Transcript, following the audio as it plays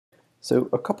So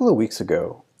a couple of weeks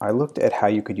ago, I looked at how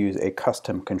you could use a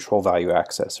custom control value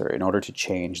accessor in order to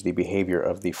change the behavior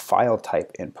of the file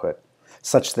type input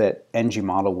such that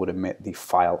NgModel would emit the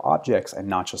file objects and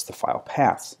not just the file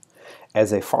paths.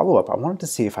 As a follow-up, I wanted to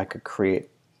see if I could create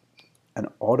an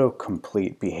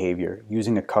autocomplete behavior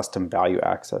using a custom value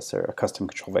accessor, a custom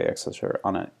control value accessor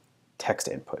on a text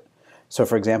input. So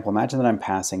for example, imagine that I'm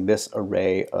passing this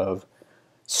array of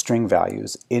string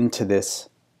values into this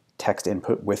text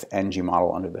input with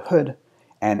NgModel under the hood,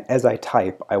 and as I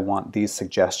type, I want these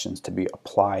suggestions to be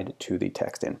applied to the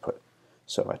text input.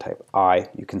 So if I type I,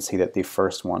 you can see that the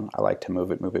first one, I like to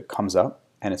move it, comes up,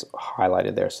 and it's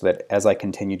highlighted there so that as I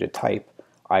continue to type,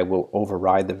 I will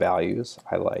override the values.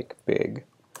 I like big,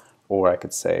 or I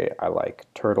could say I like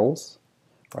turtles,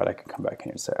 right? I can come back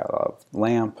here and say I love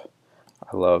lamp,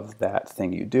 I love that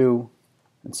thing you do,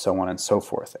 and so on and so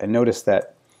forth. And notice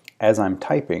that as I'm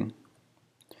typing,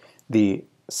 the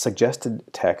suggested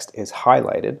text is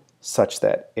highlighted such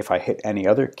that if I hit any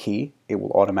other key, it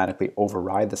will automatically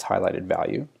override this highlighted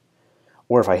value.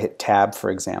 Or if I hit tab, for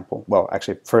example, well,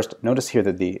 actually, first, notice here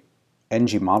that the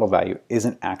NgModel value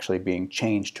isn't actually being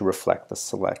changed to reflect the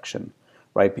selection,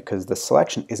 right? Because the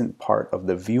selection isn't part of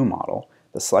the view model.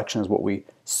 The selection is what we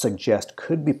suggest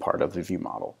could be part of the view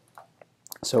model.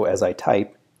 So as I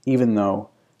type, even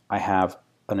though I have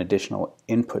an additional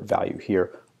input value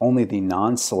here, only the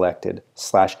non-selected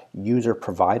 / user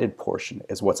provided portion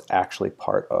is what's actually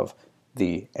part of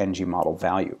the NgModel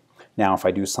value. Now if I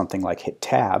do something like hit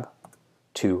tab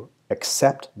to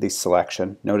accept the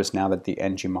selection, notice now that the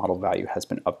NgModel value has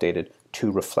been updated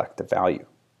to reflect the value.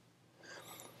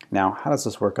 Now how does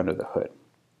this work under the hood?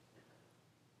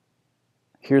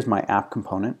 Here's my app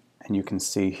component, and you can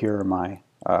see here are my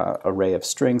array of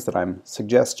strings that I'm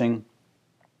suggesting,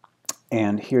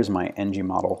 and here's my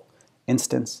NgModel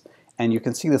instance, and you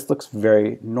can see this looks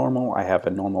very normal. I have a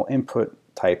normal input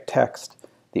type text.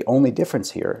 The only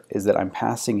difference here is that I'm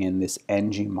passing in this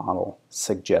NgModel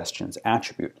suggestions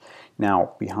attribute.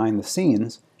 Now behind the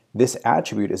scenes, this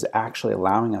attribute is actually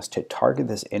allowing us to target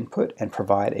this input and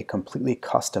provide a completely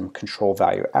custom control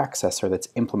value accessor that's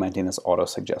implementing this auto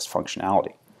suggest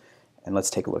functionality. And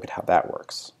let's take a look at how that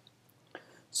works.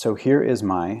 So here is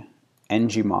my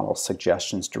NgModel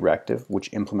suggestions directive,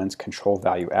 which implements control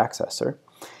value accessor.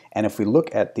 And if we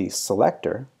look at the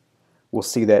selector, we'll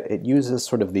see that it uses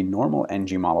sort of the normal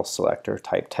NgModel selector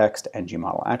type text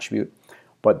NgModel attribute,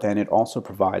 but then it also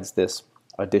provides this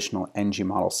additional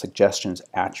NgModel suggestions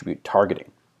attribute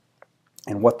targeting.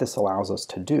 And what this allows us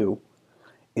to do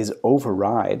is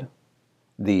override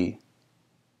the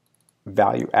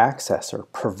value accessor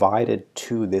provided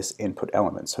to this input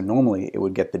element. So normally it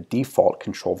would get the default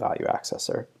control value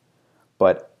accessor,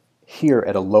 but here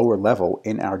at a lower level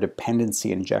in our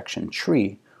dependency injection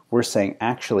tree, we're saying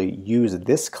actually use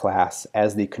this class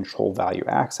as the control value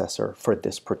accessor for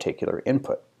this particular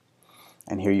input.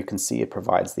 And here you can see it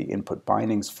provides the input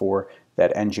bindings for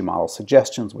that NgModel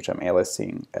suggestions, which I'm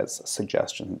aliasing as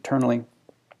suggestions internally.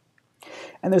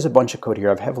 And there's a bunch of code here.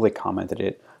 I've heavily commented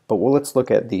it, but well, let's look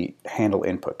at the handle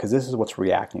input, because this is what's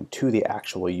reacting to the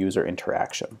actual user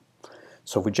interaction.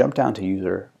 So if we jump down to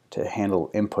user to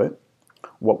handle input,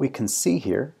 what we can see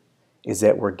here is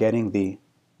that we're getting the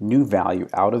new value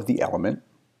out of the element,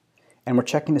 and we're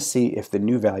checking to see if the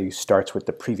new value starts with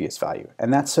the previous value.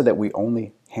 And that's so that we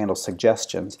only handle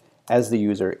suggestions as the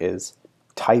user is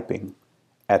typing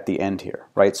at the end here,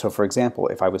 right? So for example,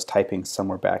 if I was typing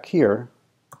somewhere back here,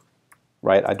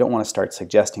 right, I don't want to start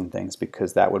suggesting things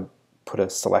because that would put a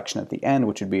selection at the end,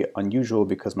 which would be unusual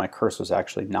because my cursor is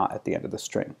actually not at the end of the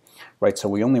string, right? So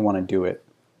we only want to do it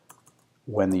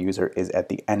when the user is at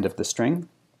the end of the string.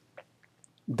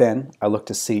 Then I look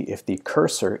to see if the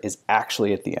cursor is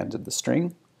actually at the end of the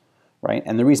string, right?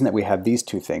 And the reason that we have these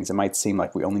two things, it might seem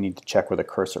like we only need to check with the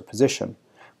cursor position,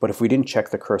 but if we didn't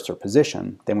check the cursor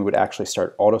position, then we would actually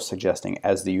start auto-suggesting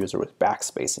as the user with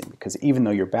backspacing, because even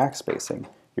though you're backspacing,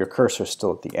 your cursor is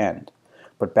still at the end.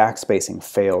 But backspacing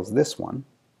fails this one.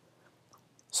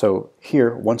 So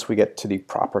here, once we get to the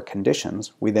proper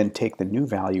conditions, we then take the new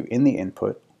value in the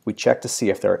input, we check to see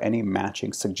if there are any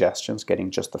matching suggestions,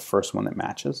 getting just the first one that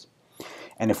matches.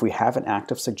 And if we have an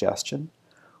active suggestion,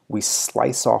 we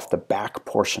slice off the back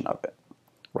portion of it,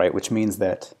 right? Which means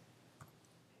that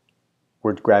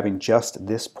we're grabbing just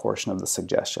this portion of the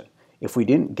suggestion. If we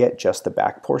didn't get just the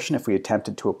back portion, if we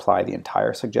attempted to apply the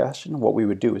entire suggestion, what we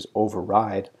would do is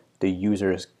override the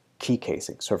user's key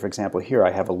casing. So for example, here I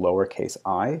have a lowercase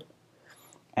I,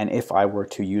 and if I were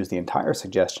to use the entire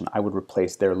suggestion, I would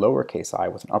replace their lowercase I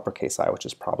with an uppercase I, which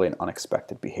is probably an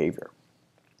unexpected behavior.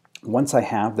 Once I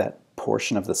have that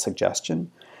portion of the suggestion,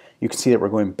 You can see that we're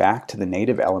going back to the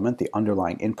native element, the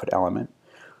underlying input element.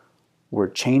 We're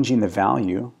changing the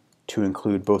value to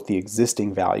include both the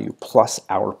existing value plus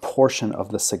our portion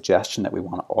of the suggestion that we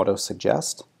want to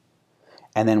auto-suggest.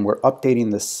 And then we're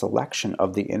updating the selection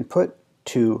of the input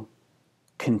to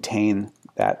contain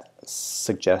that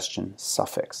suggestion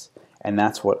suffix. And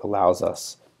that's what allows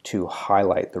us to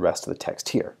highlight the rest of the text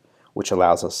here, which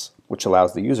allows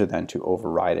the user then to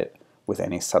override it with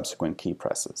any subsequent key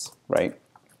presses, right?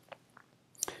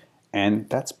 And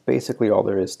that's basically all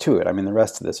there is to it. I mean, the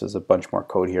rest of this is a bunch more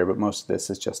code here, but most of this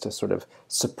is just to sort of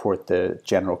support the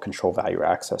general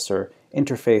ControlValueAccessor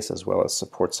interface, as well as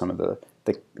support some of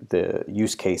the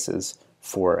use cases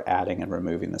for adding and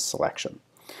removing this selection.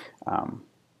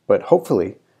 But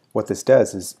hopefully what this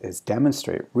does is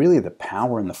demonstrate really the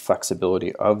power and the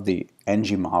flexibility of the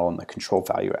NgModel and the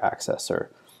ControlValueAccessor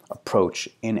approach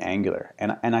in Angular.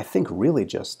 And I think really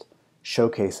just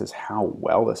showcases how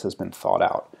well this has been thought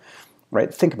out.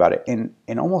 Right? Think about it.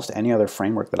 In almost any other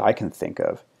framework that I can think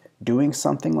of, doing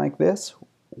something like this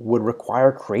would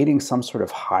require creating some sort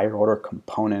of higher order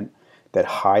component that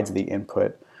hides the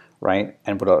input, right?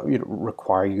 And would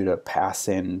require you to pass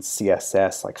in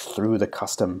CSS like through the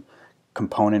custom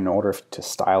component in order to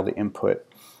style the input.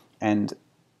 And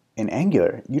in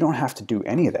Angular, you don't have to do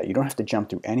any of that. You don't have to jump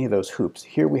through any of those hoops.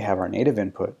 Here we have our native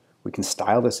input. We can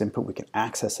style this input. We can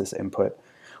access this input.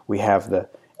 We have the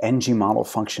NgModel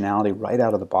functionality right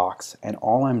out of the box, and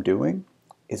all I'm doing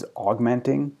is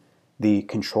augmenting the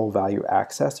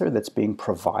ControlValueAccessor that's being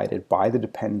provided by the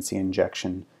dependency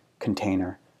injection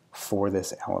container for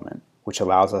this element, which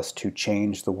allows us to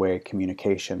change the way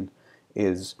communication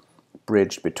is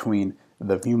bridged between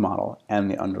the view model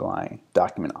and the underlying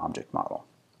document object model.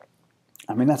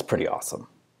 I mean, that's pretty awesome.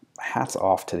 Hats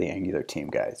off to the Angular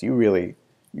team, guys. You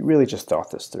really just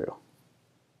thought this through.